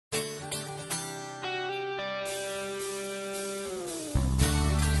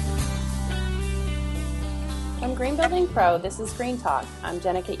From Green Building Pro, this is Green Talk. I'm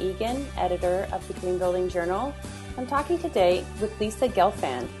Jenica Egan, editor of the Green Building Journal. I'm talking today with Lisa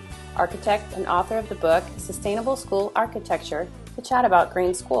Gelfand, architect and author of the book Sustainable School Architecture, to chat about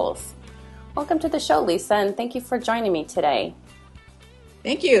green schools. Welcome to the show, Lisa, and thank you for joining me today.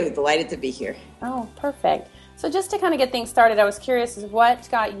 Thank you. Delighted to be here. Oh, perfect. So just to kind of get things started, I was curious, what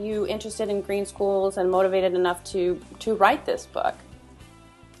got you interested in green schools and motivated enough to write this book?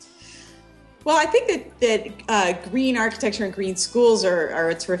 Well, I think that green architecture and green schools are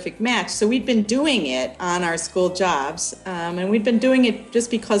a terrific match. So we've been doing it on our school jobs, and we've been doing it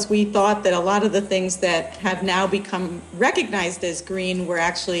just because we thought that a lot of the things that have now become recognized as green were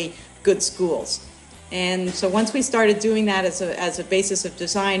actually good schools. And so once we started doing that as a basis of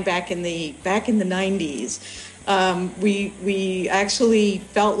design back in the 90s, we actually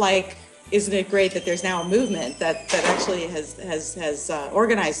felt like, isn't it great that there's now a movement that actually has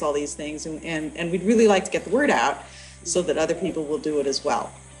organized all these things, and we'd really like to get the word out so that other people will do it as well.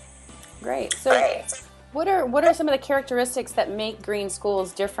 Great. So what are some of the characteristics that make green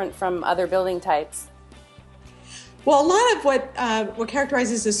schools different from other building types? Well, a lot of what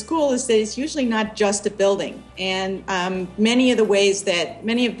characterizes a school is that it's usually not just a building, and many of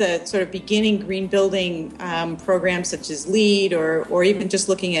the sort of beginning green building programs, such as LEED or even just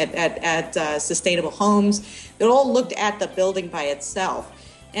looking at sustainable homes, they all looked at the building by itself.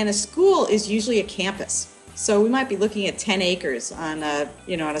 And a school is usually a campus. So we might be looking at 10 acres on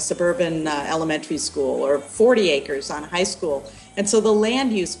a suburban elementary school, or 40 acres on a high school. And so the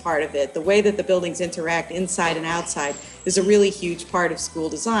land use part of it, the way that the buildings interact inside and outside, is a really huge part of school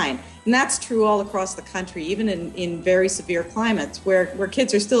design. And that's true all across the country, even in very severe climates where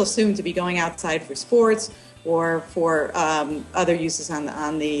kids are still assumed to be going outside for sports or for other uses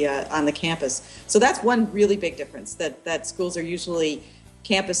on the campus. So that's one really big difference, that schools are usually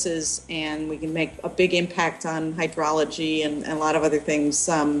campuses, and we can make a big impact on hydrology and a lot of other things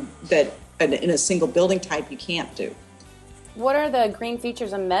that in a single building type you can't do. What are the green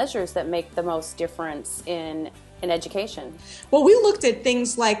features and measures that make the most difference in education? Well, we looked at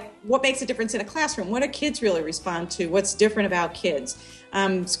things like what makes a difference in a classroom. What do kids really respond to? What's different about kids?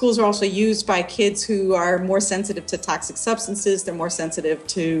 Schools are also used by kids who are more sensitive to toxic substances. They're more sensitive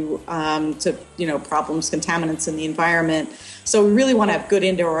to problems, contaminants in the environment. So we really want to have good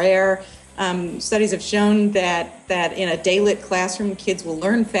indoor air. Studies have shown that in a day-lit classroom, kids will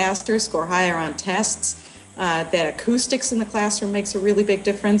learn faster, score higher on tests. That acoustics in the classroom makes a really big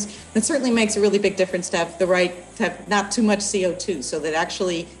difference. It certainly makes a really big difference to have not too much CO2, so that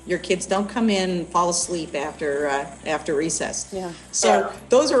actually your kids don't come in and fall asleep after recess. Yeah. So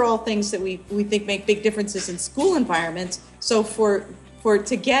those are all things that we think make big differences in school environments. So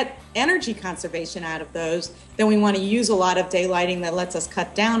to get energy conservation out of those, then we want to use a lot of daylighting that lets us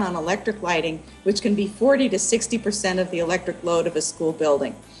cut down on electric lighting, which can be 40 to 60% of the electric load of a school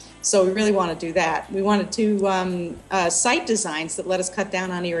building. So we really want to do that. We want to do site designs that let us cut down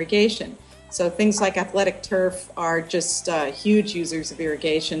on irrigation. So things like athletic turf are just huge users of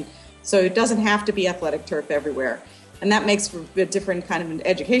irrigation. So it doesn't have to be athletic turf everywhere. And that makes for a different kind of an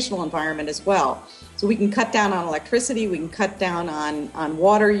educational environment as well. So we can cut down on electricity, we can cut down on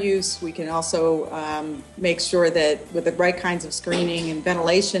water use, we can also make sure that with the right kinds of screening and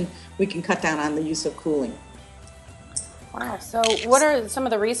ventilation, we can cut down on the use of cooling. Wow. So what are some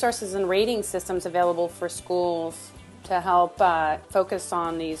of the resources and rating systems available for schools to help focus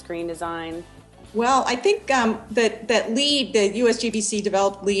on these green design? Well, I think that LEED, the USGBC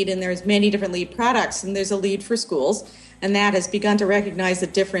developed LEED, and there's many different LEED products, and there's a LEED for schools, and that has begun to recognize the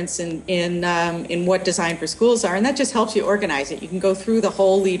difference in what design for schools are, and that just helps you organize it. You can go through the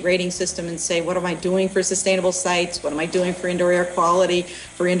whole LEED rating system and say, what am I doing for sustainable sites? What am I doing for indoor air quality,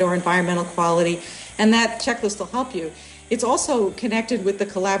 for indoor environmental quality? And that checklist will help you. It's also connected with the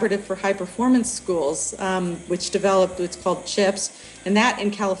Collaborative for High Performance Schools, which developed what's called CHIPS, and that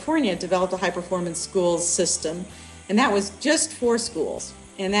in California developed a high performance schools system, and that was just for schools.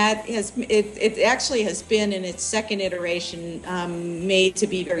 And that it actually has been in its second iteration made to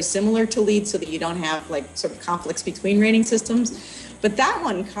be very similar to LEED, so that you don't have like sort of conflicts between rating systems. But that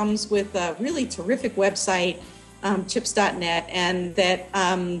one comes with a really terrific website, chips.net, and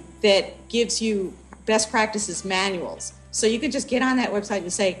that gives you best practices manuals. So you can just get on that website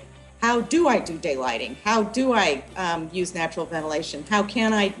and say, how do I do daylighting? How do I use natural ventilation? How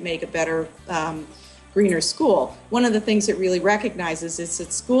can I make a better, greener school? One of the things it really recognizes is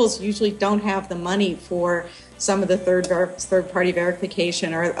that schools usually don't have the money for some of the third-party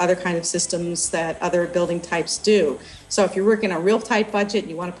verification or other kind of systems that other building types do. So if you're working on a real tight budget and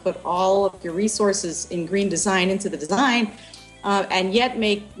you want to put all of your resources in green design into the design, and yet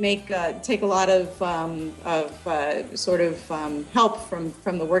take a lot of help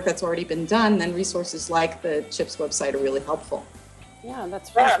from the work that's already been done, then resources like the CHIPS website are really helpful. Yeah,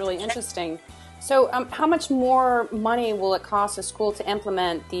 that's really interesting. So how much more money will it cost a school to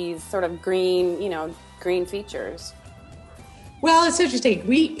implement these sort of green features? Well, it's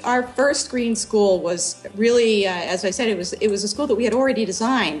interesting. Our first green school was really, as I said, it was a school that we had already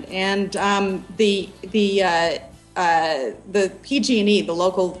designed, and the PG&E, the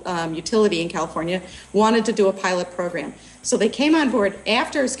local utility in California, wanted to do a pilot program. So they came on board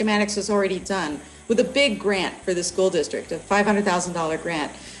after schematics was already done with a big grant for the school district, a $500,000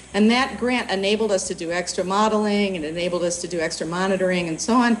 grant. And that grant enabled us to do extra modeling and enabled us to do extra monitoring and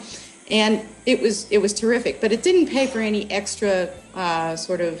so on. And it was terrific, but it didn't pay for any extra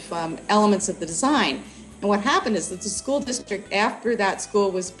elements of the design. And what happened is that the school district, after that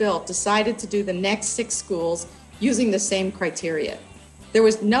school was built, decided to do the next 6 schools using the same criteria. There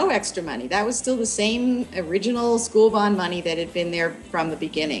was no extra money. That was still the same original school bond money that had been there from the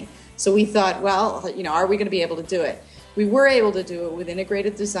beginning. So we thought, well, are we going to be able to do it? We were able to do it with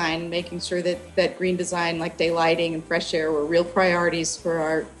integrated design, making sure that green design like daylighting and fresh air were real priorities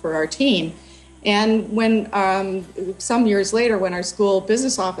for our team. And when some years later, when our school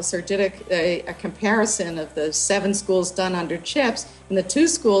business officer did a comparison of the 7 schools done under CHIPS and the 2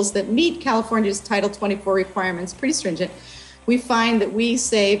 schools that meet California's Title 24 requirements, pretty stringent, we find that we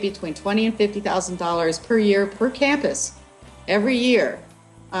save between $20,000 and $50,000 per year per campus every year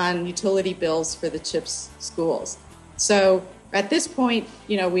on utility bills for the CHIPS schools. So at this point,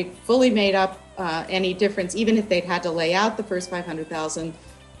 we've fully made up any difference, even if they'd had to lay out the first $500,000.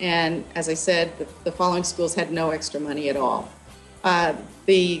 And as I said, the following schools had no extra money at all.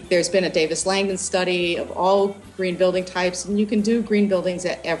 There's been a Davis Langdon study of all green building types, and you can do green buildings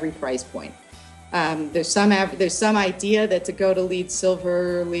at every price point. There's some idea that to go to LEED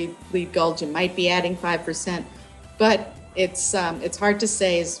Silver, LEED Gold, you might be adding 5%, but it's hard to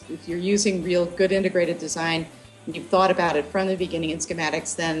say. If you're using real good integrated design, you've thought about it from the beginning in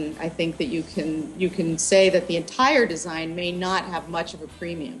schematics, then I think that you can say that the entire design may not have much of a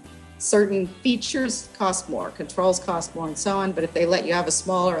premium. Certain features cost more, controls cost more, and so on, but if they let you have a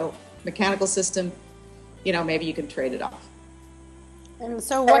smaller mechanical system, maybe you can trade it off. And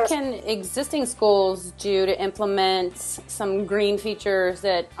so what can existing schools do to implement some green features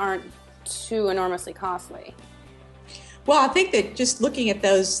that aren't too enormously costly? Well, I think that just looking at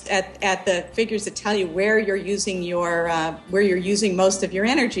those, at the figures that tell you where you're using most of your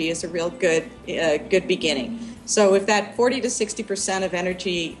energy is a real good beginning. So if that 40 to 60% of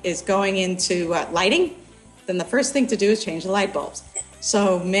energy is going into lighting, then the first thing to do is change the light bulbs.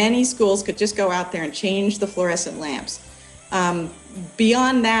 So many schools could just go out there and change the fluorescent lamps.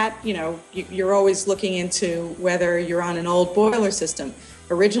 Beyond that, you're always looking into whether you're on an old boiler system.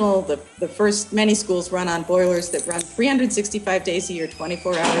 The first many schools run on boilers that run 365 days a year,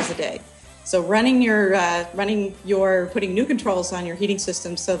 24 hours a day. So putting new controls on your heating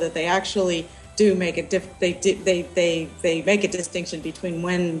system so that they actually do make they make a distinction between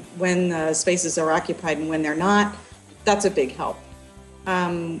when spaces are occupied and when they're not. That's a big help.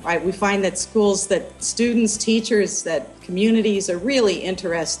 We find that schools, that students, teachers, that communities are really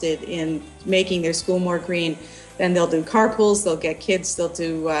interested in making their school more green. Then they'll do carpools, they'll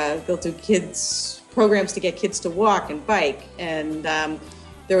do kids programs to get kids to walk and bike. And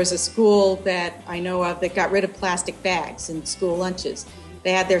there was a school that I know of that got rid of plastic bags in school lunches.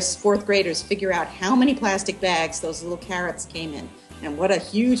 They had their 4th graders figure out how many plastic bags those little carrots came in and what a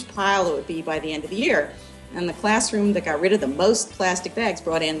huge pile it would be by the end of the year. And the classroom that got rid of the most plastic bags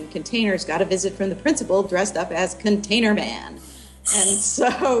brought in containers, got a visit from the principal dressed up as Container Man. And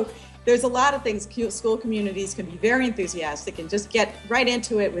so there's a lot of things. School communities can be very enthusiastic and just get right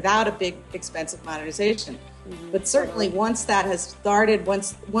into it without a big, expensive modernization. Mm-hmm. But certainly once that has started,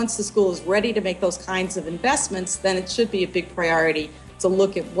 once the school is ready to make those kinds of investments, then it should be a big priority to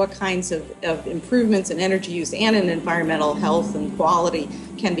look at what kinds of improvements in energy use and in environmental health and quality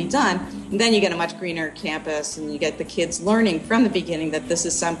can be done. And then you get a much greener campus, and you get the kids learning from the beginning that this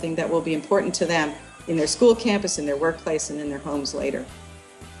is something that will be important to them in their school campus, in their workplace, and in their homes later.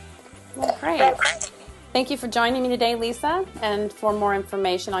 Well, great. Thank you for joining me today, Lisa. And for more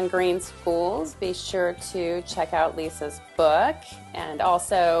information on green schools, be sure to check out Lisa's book and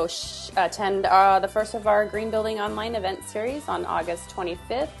also attend the first of our Green Building Online event series on August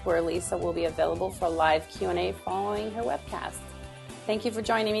 25th, where Lisa will be available for live Q&A following her webcast. Thank you for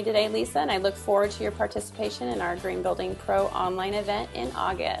joining me today, Lisa, and I look forward to your participation in our Green Building Pro online event in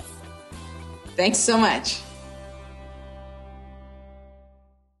August. Thanks so much.